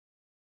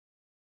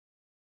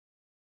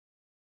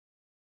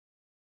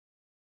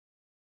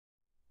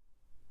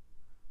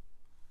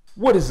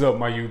What is up,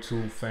 my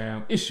YouTube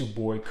fam? It's your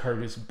boy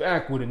Curtis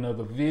back with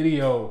another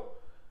video.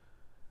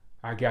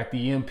 I got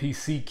the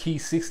MPC Key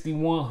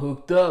 61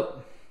 hooked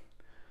up.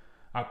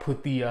 I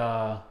put the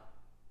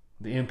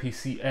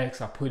MPC X,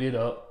 I put it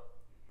up.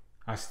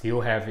 I still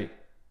have it,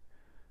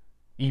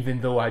 even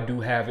though I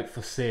do have it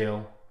for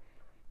sale,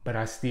 but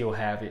I still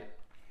have it.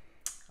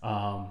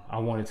 I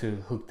wanted to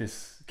hook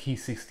this Key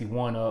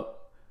 61 up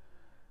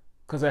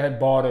because I had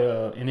bought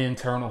an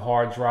internal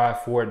hard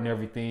drive for it and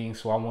everything,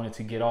 so I wanted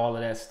to get all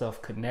of that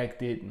stuff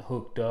connected and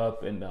hooked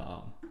up and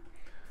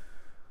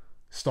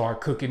start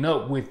cooking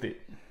up with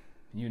it.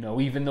 You know,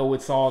 even though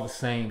it's all the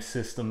same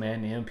system,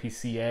 man, the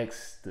MPC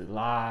X, the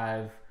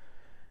Live,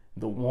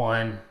 the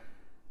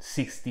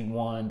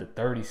 161, the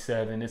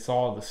 37, it's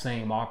all the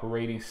same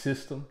operating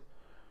system.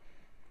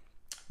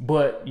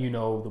 But, you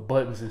know, the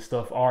buttons and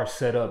stuff are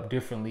set up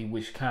differently,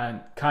 which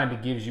kind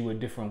of gives you a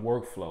different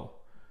workflow.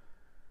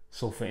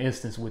 So for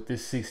instance, with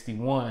this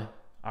 61,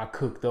 I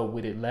cooked up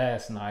with it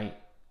last night,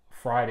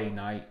 Friday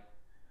night,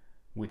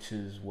 which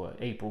is what,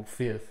 April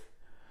 5th.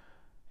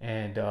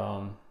 And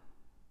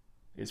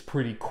it's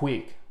pretty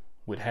quick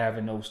with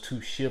having those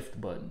two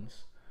shift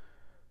buttons.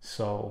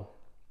 So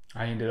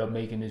I ended up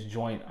making this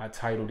joint. I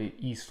titled it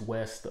East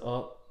West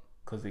Up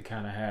because it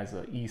kind of has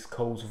a East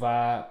Coast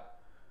vibe,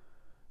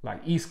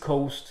 like East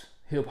Coast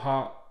hip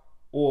hop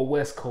or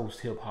West Coast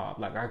hip hop.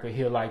 Like I could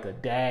hear like a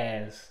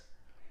Daz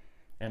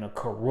and a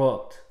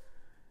Corrupt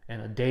and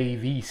a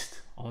Dave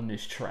East on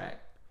this track.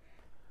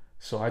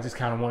 So I just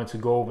kind of wanted to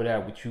go over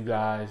that with you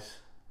guys,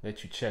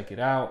 let you check it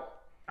out.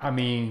 I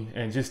mean,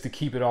 and just to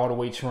keep it all the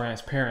way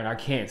transparent, I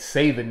can't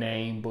say the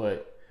name,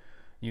 but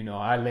you know,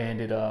 I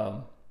landed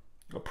a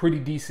pretty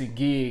decent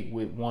gig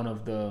with one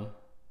of the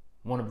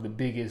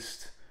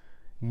biggest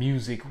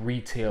music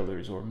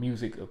retailers or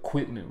music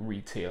equipment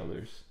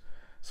retailers.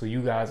 So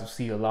you guys will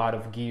see a lot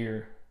of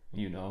gear,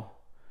 you know,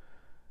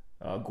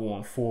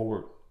 going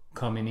forward,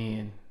 coming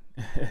in.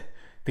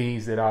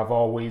 Things that I've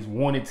always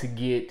wanted to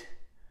get,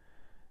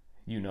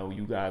 you know,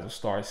 you guys will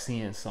start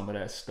seeing some of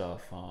that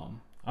stuff.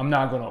 I'm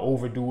not gonna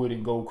overdo it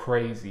and go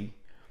crazy,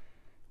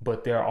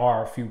 but there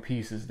are a few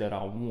pieces that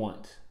I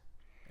want.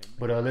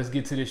 But let's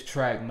get to this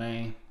track,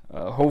 man.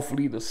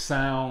 Hopefully the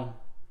sound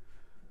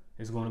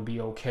is gonna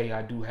be okay.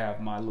 I do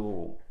have my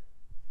little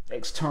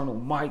external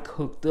mic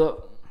hooked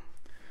up.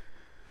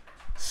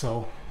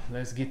 So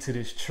let's get to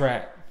this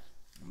track.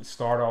 I'm gonna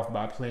start off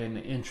by playing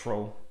the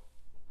intro.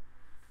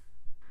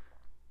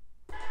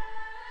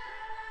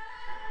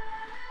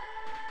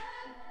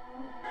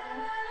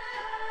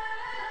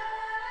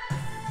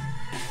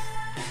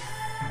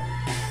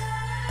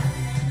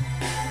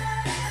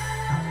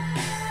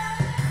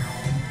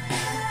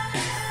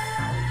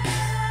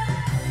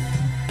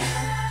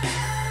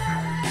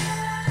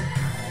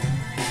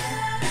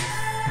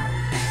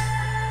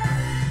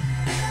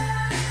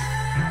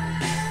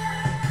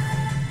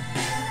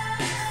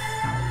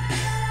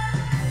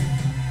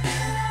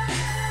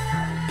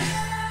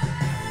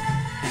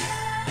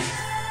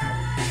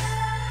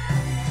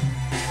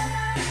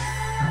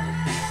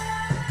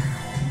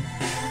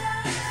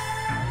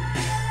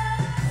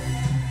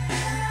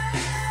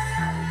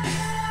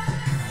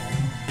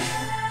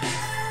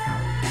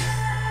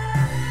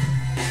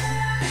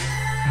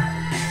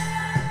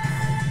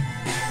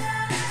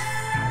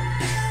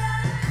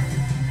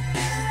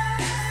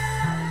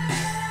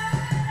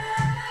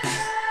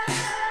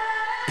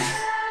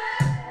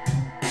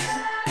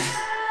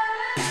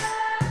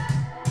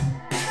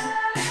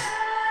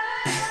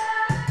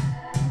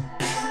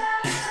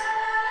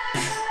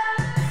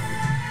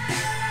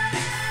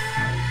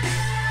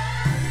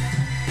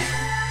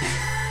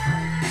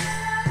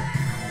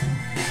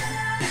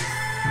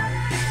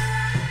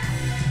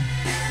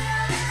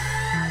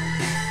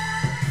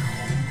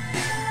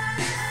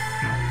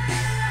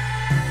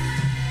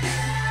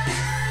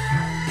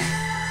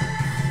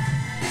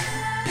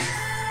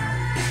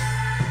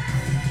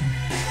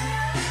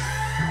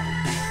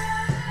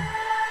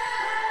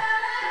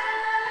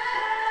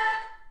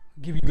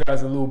 Give you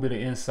guys a little bit of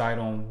insight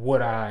on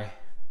what I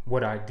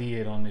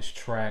did on this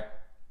track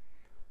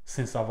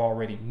since I've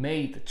already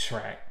made the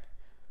track.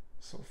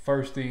 So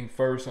first thing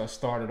first, I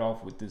started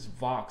off with this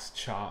Vox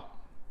chop.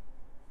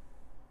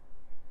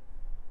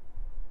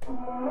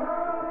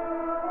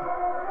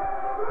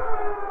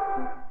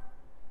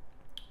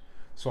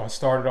 So I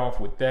started off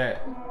with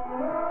that.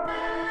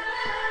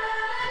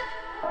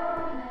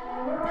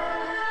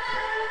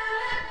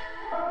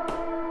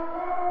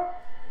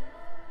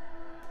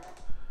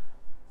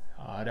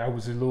 That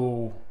was a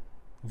little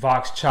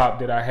Vox chop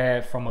that I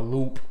had from a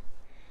loop.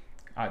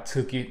 I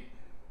took it,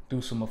 threw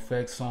some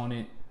effects on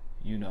it,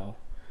 you know,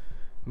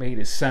 made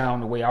it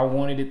sound the way I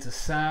wanted it to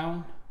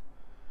sound.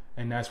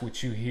 And that's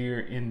what you hear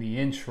in the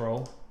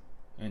intro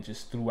and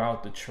just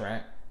throughout the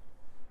track.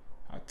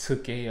 I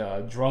took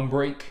a drum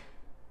break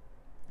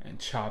and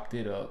chopped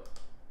it up.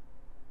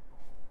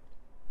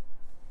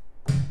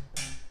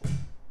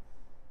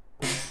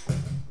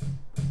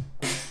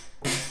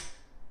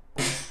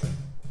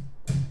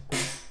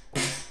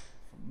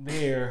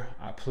 There,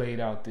 I played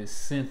out this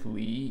synth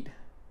lead.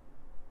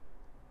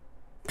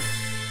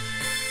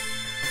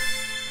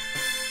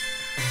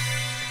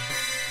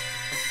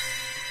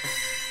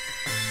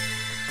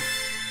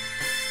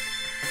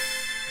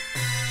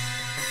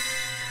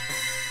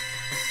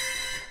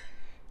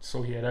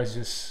 So yeah,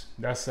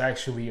 that's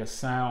actually a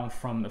sound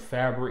from the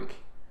Fabric.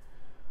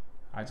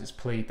 I just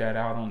played that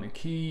out on the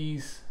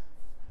keys.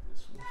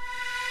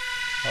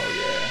 Oh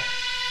yeah.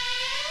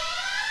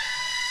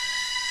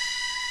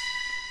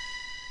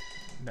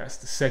 That's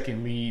the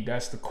second lead.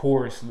 That's the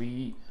chorus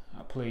lead.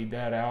 I played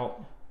that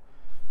out.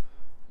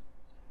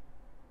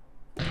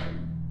 I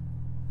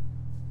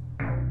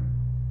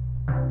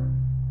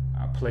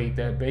played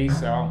that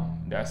bass out.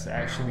 That's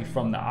actually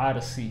from the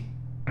Odyssey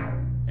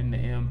in the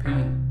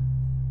MP.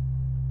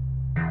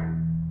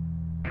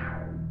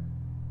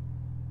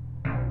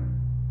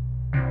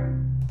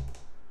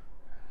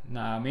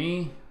 Nah, I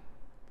mean,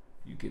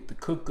 you get the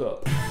cook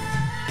up.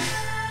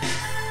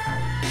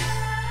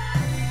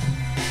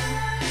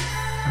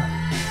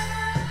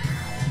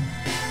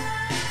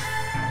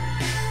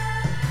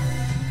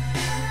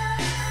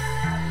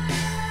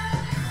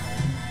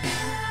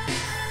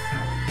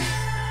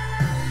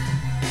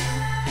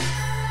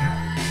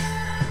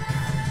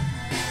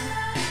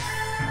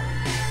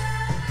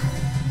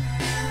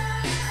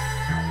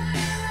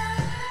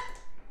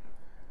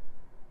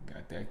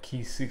 Got that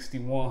Key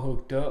 61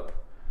 hooked up.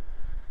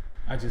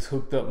 I just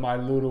hooked up my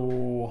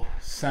little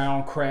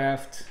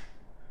Soundcraft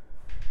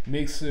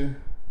mixer,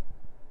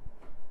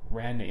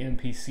 ran the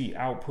MPC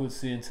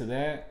outputs into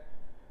that.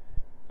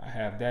 I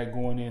have that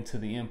going into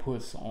the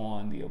inputs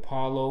on the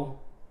Apollo.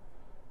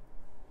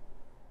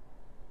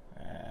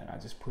 And I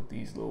just put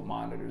these little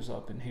monitors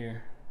up in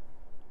here.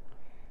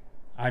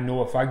 I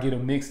know if I get a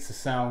mix to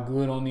sound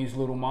good on these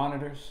little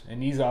monitors,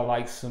 and these are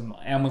like some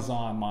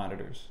Amazon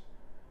monitors,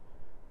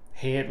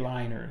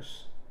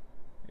 headliners.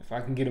 If I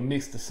can get a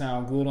mix to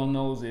sound good on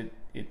those, it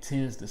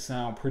tends to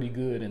sound pretty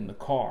good in the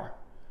car.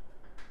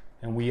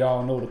 And we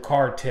all know the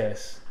car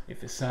test.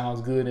 If it sounds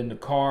good in the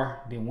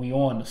car, then we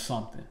on to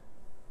something.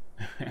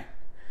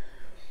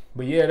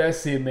 But yeah,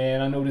 that's it,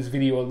 man. I know this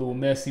video a little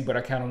messy, but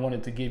I kind of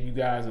wanted to give you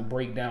guys a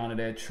breakdown of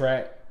that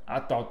track. I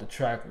thought the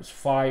track was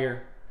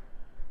fire,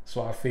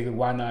 so I figured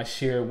why not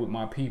share it with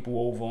my people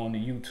over on the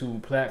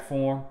YouTube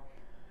platform.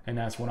 And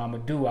that's what I'm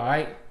gonna do, all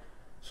right?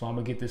 So I'm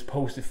gonna get this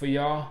posted for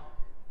y'all.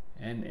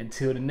 And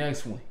until the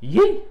next one,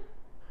 yeet!